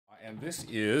And this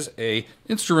is an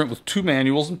instrument with two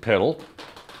manuals and pedal,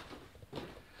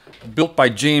 built by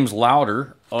James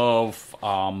Lauder of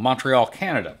Montreal,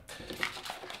 Canada.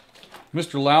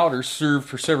 Mr. Lauder served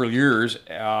for several years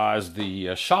as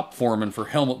the shop foreman for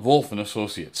Helmut Wolff and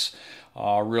Associates,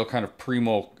 a real kind of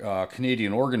primo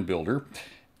Canadian organ builder.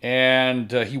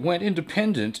 And he went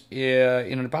independent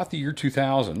in about the year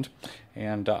 2000,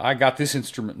 and I got this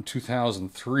instrument in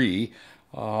 2003.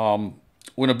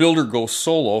 When a builder goes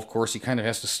solo, of course, he kind of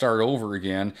has to start over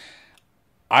again.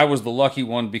 I was the lucky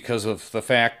one because of the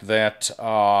fact that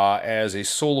as a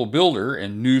solo builder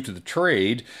and new to the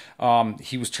trade,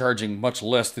 he was charging much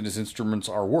less than his instruments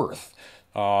are worth.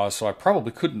 So I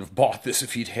probably couldn't have bought this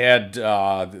if he'd had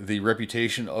the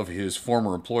reputation of his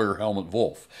former employer, Helmut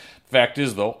Wolff. Fact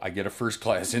is, though, I get a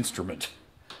first-class instrument.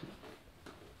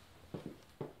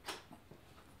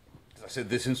 As I said,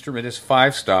 this instrument has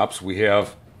 5 stops. We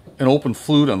have an open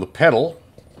flute on the pedal,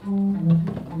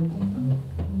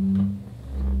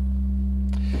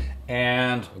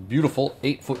 and a beautiful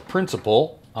 8-foot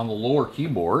principal on the lower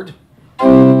keyboard.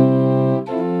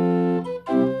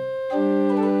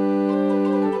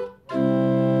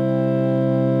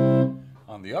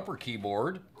 On the upper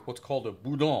keyboard, what's called a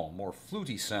boudon, more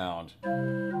fluty sound.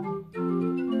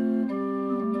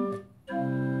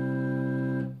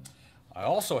 I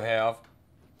also have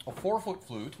a 4-foot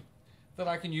flute that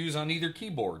I can use on either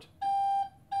keyboard.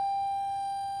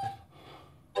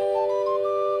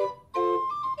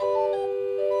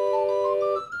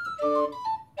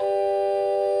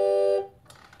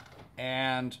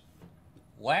 And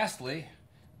lastly,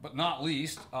 but not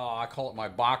least, I call it my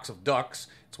box of ducks.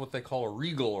 It's what they call a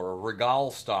regal or a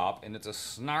regal stop, and it's a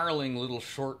snarling little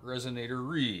short resonator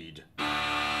reed.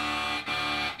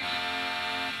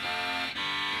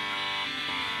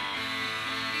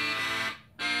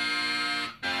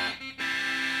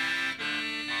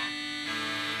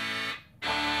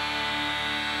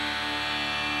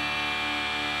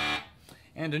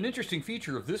 And an interesting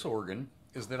feature of this organ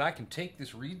is that I can take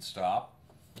this reed stop,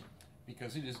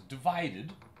 because it is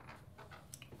divided,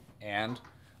 and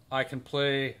I can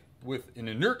play with an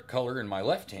inert color in my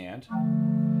left hand,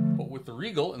 but with the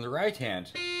regal in the right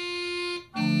hand.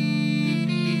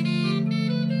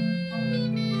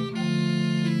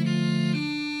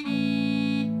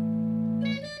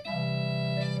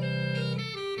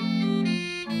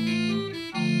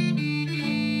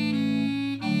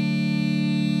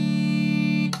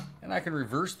 And I can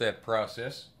reverse that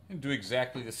process and do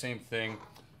exactly the same thing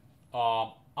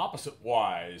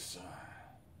opposite-wise.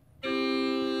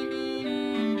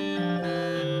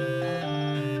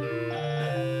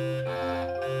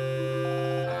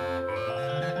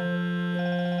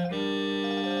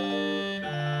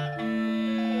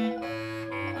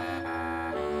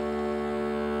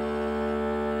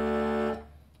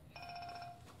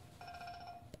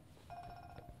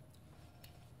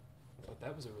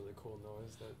 That was a really cool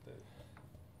noise.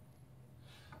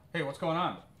 Hey, what's going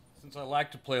on? Since I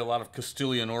like to play a lot of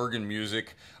Castilian organ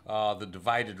music, the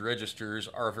divided registers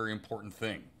are a very important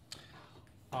thing.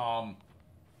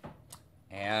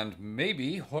 And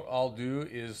maybe what I'll do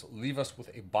is leave us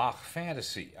with a Bach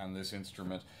fantasy on this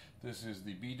instrument. This is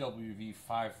the BWV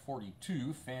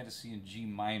 542 Fantasy in G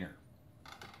minor.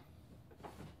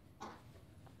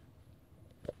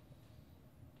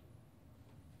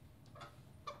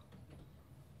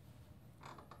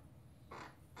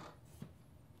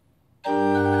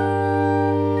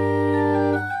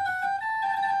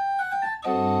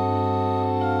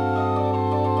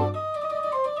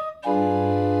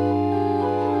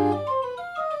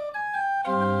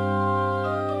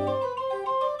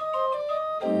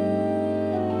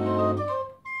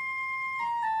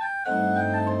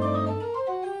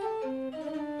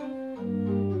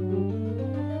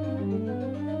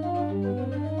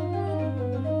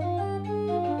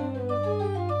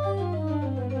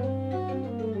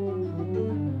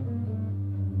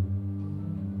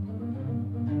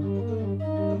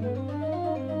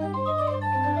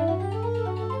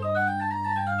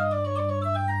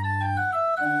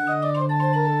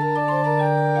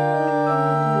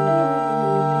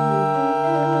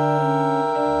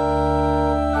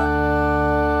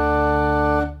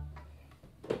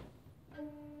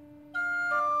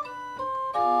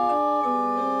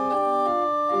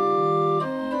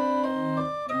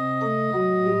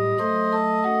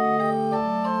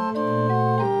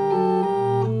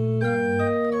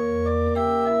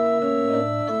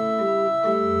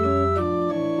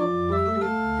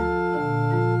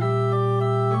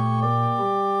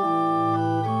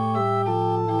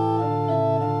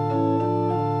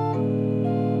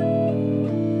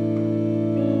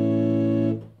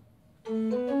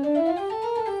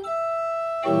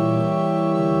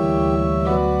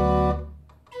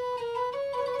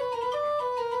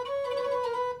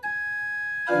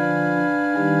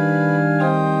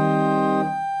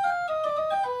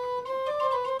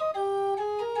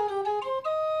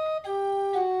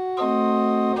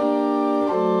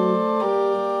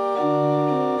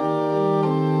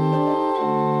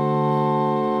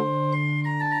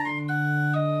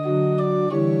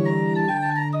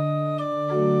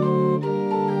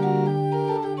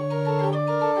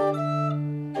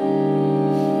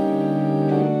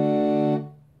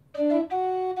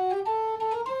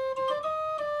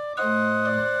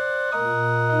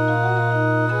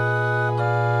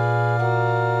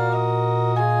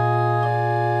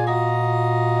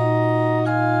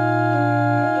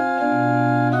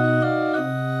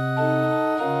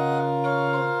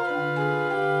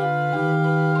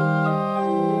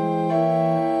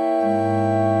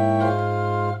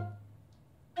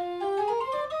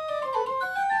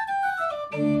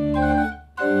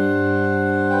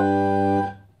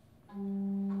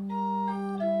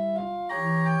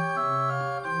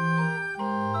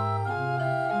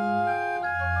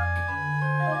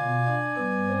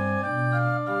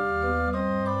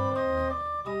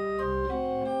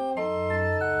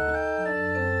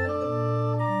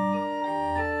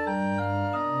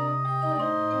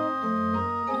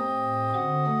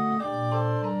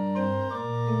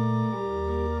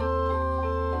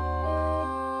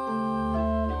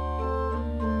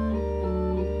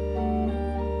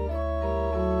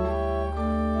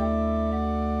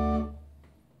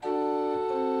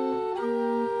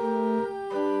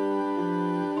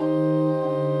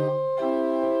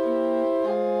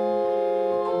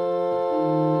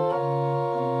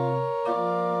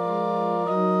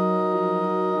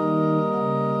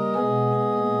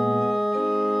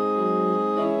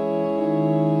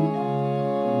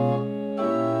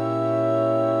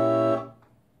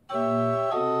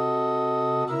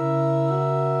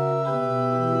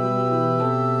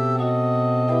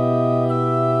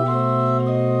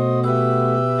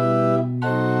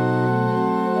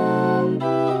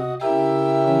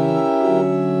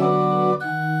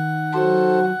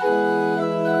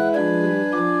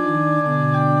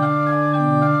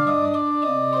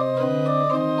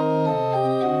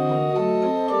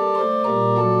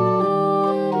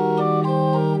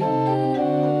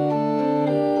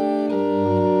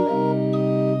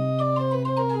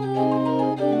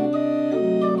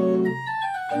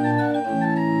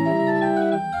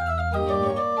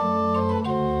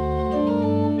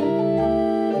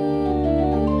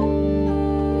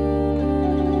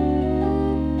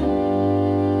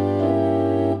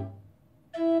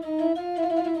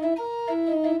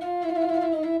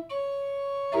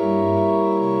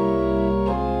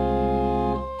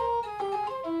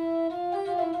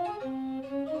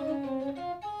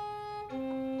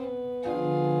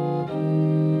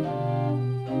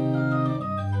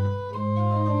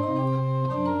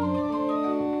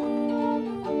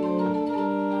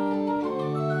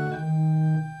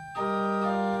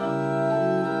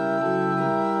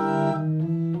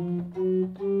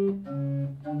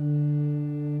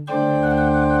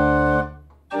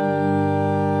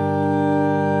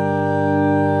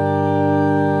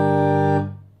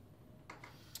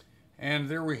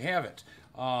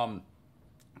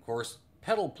 Of course,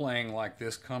 pedal playing like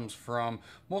this comes from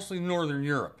mostly Northern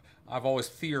Europe. I've always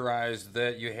theorized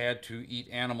that you had to eat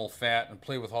animal fat and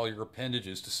play with all your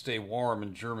appendages to stay warm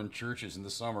in German churches in the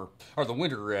summer, or the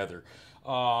winter rather.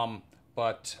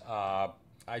 But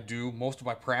I do most of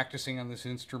my practicing on this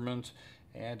instrument,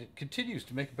 and it continues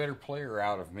to make a better player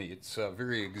out of me. It's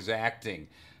very exacting.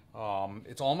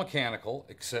 It's all mechanical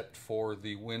except for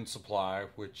the wind supply,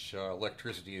 which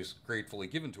electricity is gratefully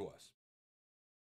given to us.